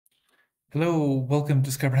Hello, welcome to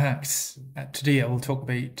Scrapper Hacks. Today I will talk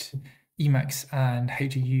about Emacs and how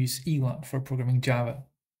to use Eglot for programming Java.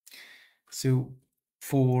 So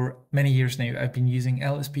for many years now, I've been using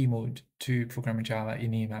LSP mode to program in Java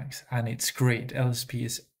in Emacs, and it's great. LSP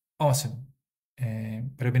is awesome.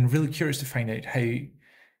 But I've been really curious to find out how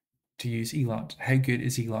to use Eglot. How good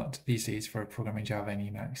is Eglot these days for programming Java in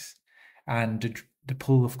Emacs? And the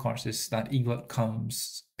pull, of course, is that Eglot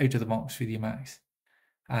comes out of the box with Emacs.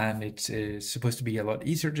 And it's supposed to be a lot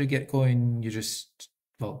easier to get going. You just,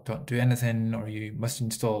 well, don't do anything, or you must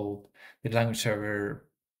install the language server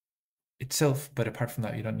itself. But apart from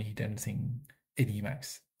that, you don't need anything in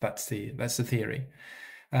Emacs. That's the theory.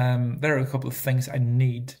 There are a couple of things I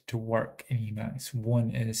need to work in Emacs.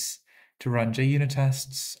 One is to run JUnit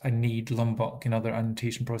tests. I need Lombok and other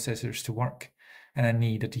annotation processors to work, and I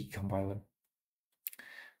need a decompiler.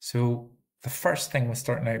 So the first thing with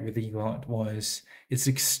starting out with Eglot was it's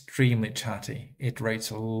extremely chatty. It writes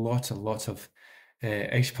a lot of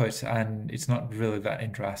output, and it's not really that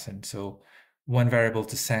interesting. So one variable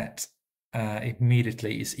to set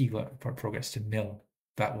immediately is Eglot for progress to nil.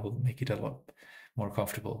 That will make it a lot more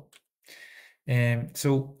comfortable.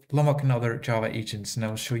 So Lombok and other Java agents, and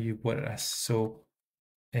I'll show you what it is. So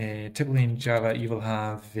typically in Java, you will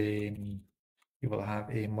have a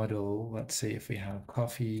model. Let's say if we have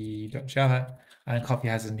coffee.java, and coffee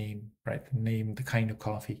has a name, right? The name, the kind of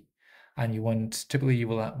coffee. And you want, typically you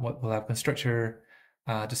will have constructor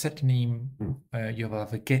to set the name. You will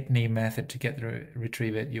have a get name method to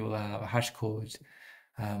retrieve it. You will have a hash code,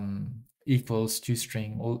 equals,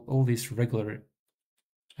 toString, all these regular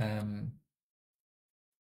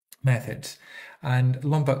methods. And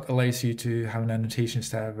Lombok allows you to have an annotation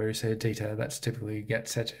style where you say data that's typically get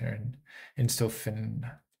setter and stuff and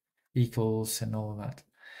equals and all of that.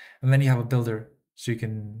 And then you have a builder, so you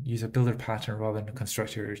can use a builder pattern rather than a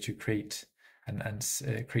constructor to create and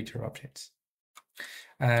create your objects.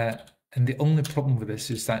 And the only problem with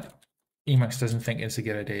this is that Emacs doesn't think it's a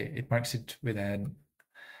good idea. It marks it with a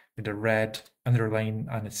red underline,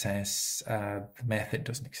 and it says the method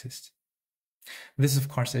doesn't exist. This, of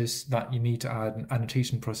course, is that you need to add an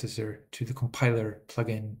annotation processor to the compiler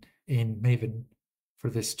plugin in Maven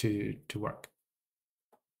for this to work.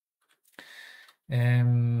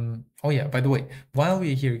 Oh yeah, by the way, while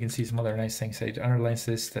we're here, you can see some other nice things. It underlines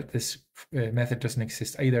that this method doesn't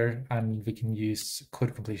exist either, and we can use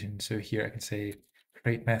code completion. So here I can say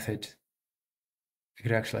create method. I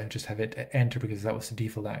could actually just have it enter because that was the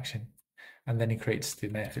default action, and then it creates the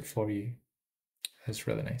method for you. That's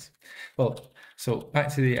really nice. Well, so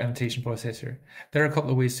back to the annotation processor. There are a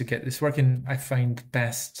couple of ways to get this working. I find the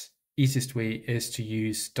best, easiest way is to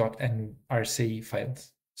use .nrc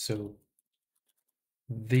files. So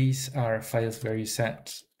these are files where you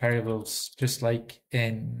set variables just like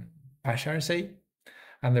in bash RC.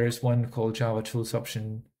 And there is one called Java Tools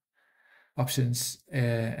options.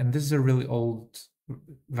 And this is a really old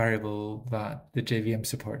variable that the JVM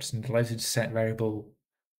supports, and it allows you to set variables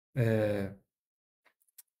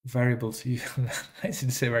I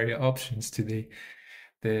should say options to the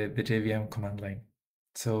JVM command line.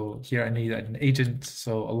 So here I need an agent.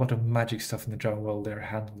 So a lot of magic stuff in the Java world are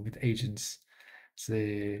handled with agents, so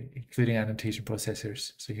including annotation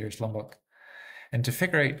processors. So here's Lombok. And to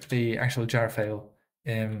figure out the actual jar file,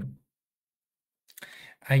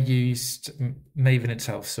 I used Maven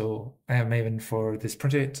itself. So I have Maven for this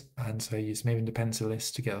project, and so I use Maven dependency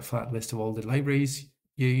list to get a flat list of all the libraries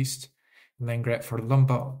used, and then grep for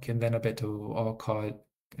Lombok, and then a bit of all called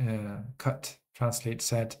cut, translate,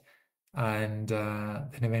 set, and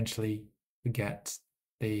then eventually we get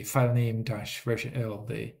the file name dash version,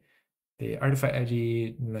 the artifact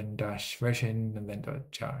ID, and then dash version, and then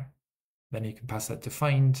 .jar. Then you can pass that to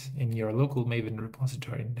find in your local Maven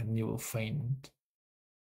repository, and then you will find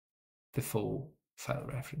the full file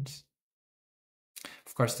reference.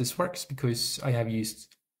 Of course, this works because I have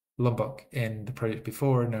used Lombok in the project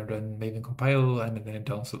before, and I've done Maven compile, and then it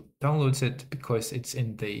downloads it because it's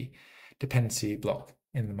in the dependency block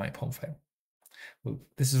in the my.pom file. Well,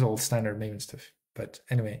 this is all standard Maven stuff, but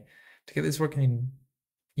anyway, to get this working in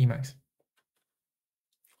Emacs,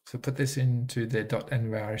 so put this into the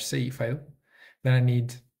 .nrc file. Then I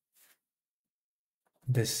need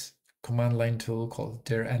this command line tool called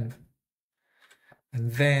dir-env.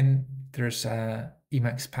 And then there's a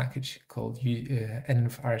Emacs package called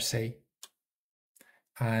envrc.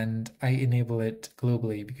 And I enable it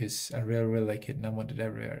globally because I really like it and I want it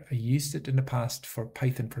everywhere. I used it in the past for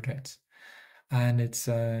Python projects. And it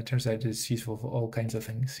turns out it's useful for all kinds of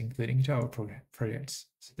things, including Java projects.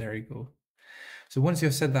 So there you go. So once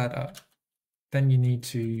you've set that up, then you need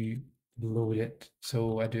to load it.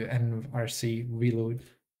 So I do env-rc reload.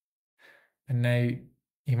 And now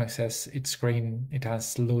Emacs says it's green, it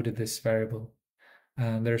has loaded this variable.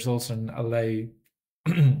 And there's also an allow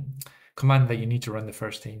command that you need to run the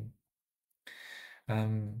first time.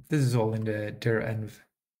 This is all in the dir env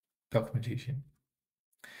documentation.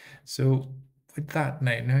 So with that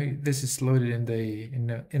now this is loaded in the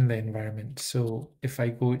environment. So if I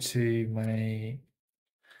go to my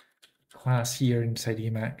class here inside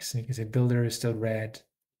Emacs, and you can say builder is still red,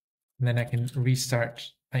 and then I can restart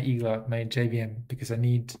my Eglot, my JVM, because I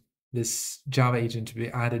need this Java agent to be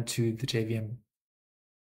added to the JVM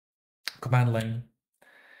command line.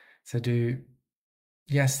 So I do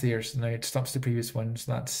yes there, so now it stops the previous one,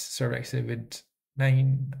 so that's server exit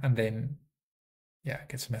 9, and then yeah, it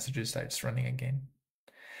gets messages that it's running again.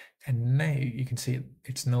 And now you can see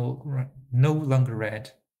it's no longer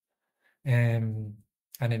red. And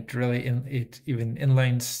it really it even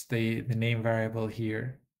inlines the name variable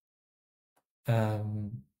here.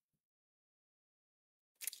 And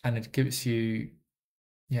it gives you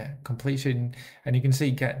completion, and you can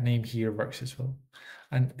see get name here works as well.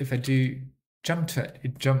 And if I do jump to it,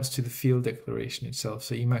 it jumps to the field declaration itself.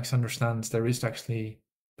 So Emacs understands there is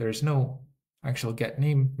no actual get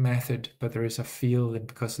name method, but there is a field, and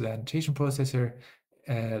because of the annotation processor,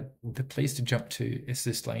 the place to jump to is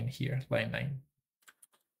this line here, line 9.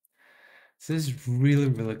 So this is really,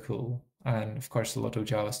 really cool. And of course, a lot of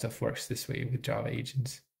Java stuff works this way with Java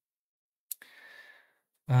agents.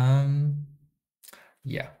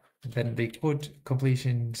 Yeah, then the code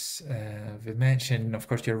completions we mentioned, of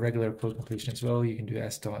course, your regular code completion as well. You can do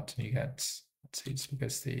s dot, and you get, let's see, it's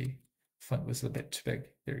because the font was a bit too big.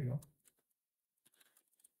 There you go.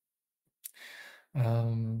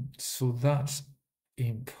 So that's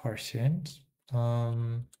important.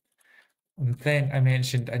 And then I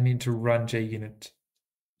mentioned I need to run JUnit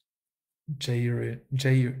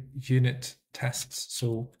tests.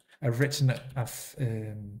 So I've written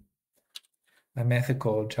a method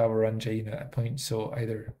called Java run JUnit at points, so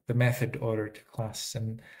either the method or the class,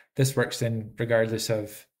 and this works then regardless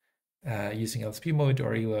of using LSP mode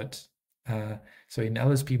or Eglot. So in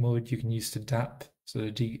LSP mode, you can use the DAP, so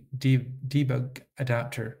the debug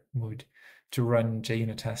adapter mode, to run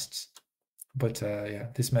JUnit tests. But yeah,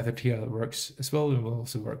 this method here works as well, and will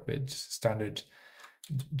also work with standard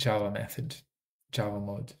Java method, Java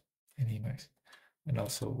mode in Emacs, and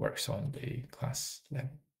also works on the class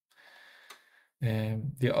level.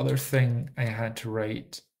 The other thing I had to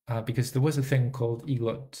write, because there was a thing called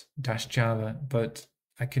Eglot-Java, but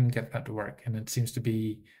I couldn't get that to work, and it seems to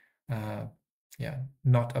be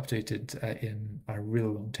not updated in a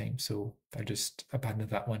real long time. So I just abandoned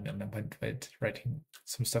that one, and I went with writing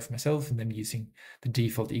some stuff myself, and then using the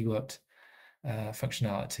default Eglot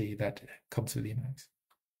functionality that comes with Emacs.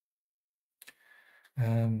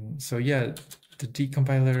 So yeah, the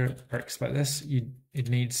decompiler works like this. It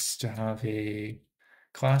needs to have a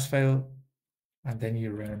class file, and then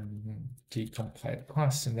you run decompile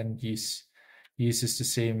class, and then uses the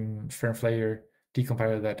same firmflyer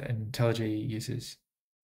decompiler that IntelliJ uses,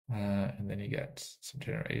 and then you get some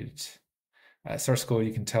generated source code.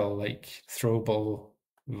 You can tell like throwable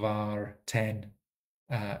var 10.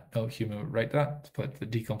 No human would write that, but the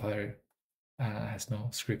decompiler has no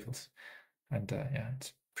scruples. And yeah,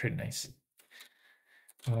 it's pretty nice.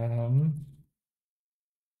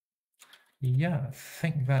 Yeah, I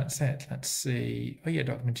think that's it. Let's see. Oh yeah,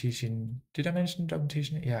 documentation. Did I mention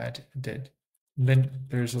documentation? Yeah, I did. And then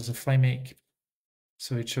there's also FlyMake.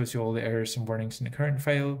 So it shows you all the errors and warnings in the current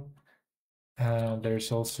file.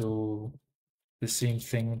 There's also the same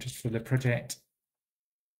thing just for the project.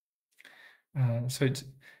 So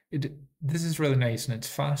this is really nice, and it's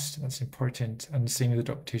fast. That's important. And the same with the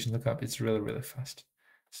documentation lookup. It's really, really fast.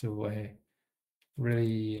 So I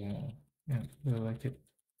really, really like it.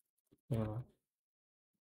 I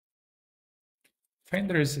find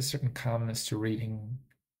there is a certain calmness to reading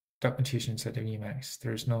documentation inside of Emacs.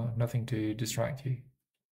 There's nothing to distract you.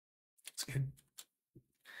 It's good.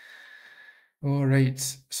 All right,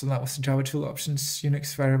 so that was the Java tool options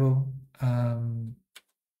Unix variable. LDoc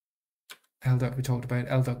we talked about,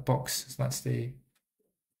 LDoc box, so that's the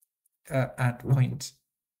at point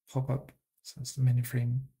pop-up, so that's the menu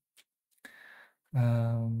frame.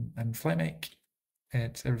 And FlyMake,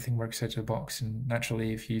 everything works out of the box, and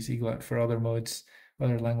naturally if you use Eglot for other modes,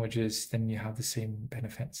 other languages, then you have the same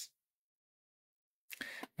benefits.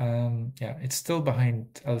 Yeah, it's still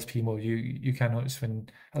behind LSP mode. You can notice when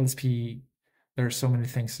LSP, there are so many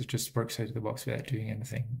things that just works out of the box without doing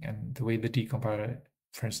anything, and the way the decompiler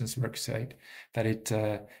for instance, works out, that it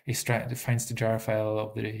finds the jar file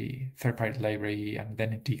of the third-party library and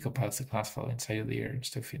then it decompiles the class file inside of there and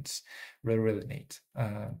stuff. It's really neat.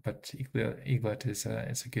 But Eglot is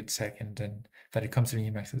a good second, and that it comes from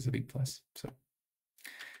Emacs is a big plus. So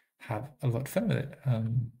have a lot of fun with it.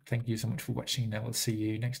 Thank you so much for watching, and I will see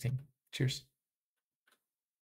you next time. Cheers.